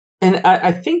And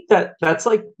I think that that's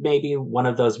like maybe one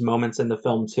of those moments in the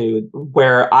film too,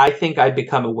 where I think I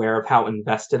become aware of how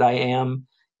invested I am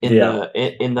in Yeah.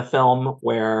 the film.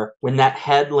 Where when that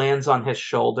head lands on his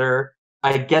shoulder,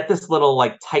 I get this little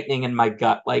like tightening in my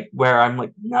gut, like where I'm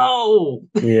like, no,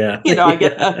 Yeah. I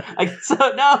get Yeah. so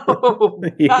no,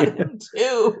 not Yeah. him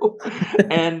too,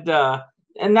 and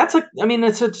and that's like, I mean,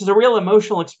 it's a real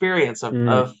emotional experience of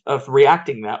Mm.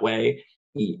 reacting that way.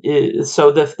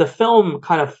 So the film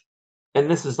kind of, and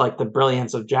this is like the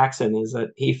brilliance of Jackson, is that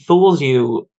he fools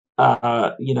you.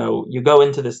 You go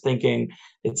into this thinking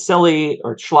it's silly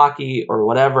or schlocky or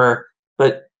whatever,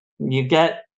 but you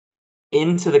get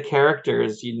into the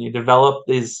characters, you develop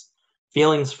these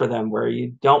feelings for them where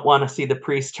you don't want to see the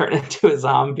priest turn into a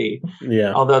zombie.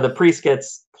 Yeah. Although the priest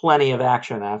gets plenty of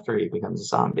action after he becomes a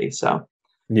zombie. So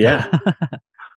Yeah.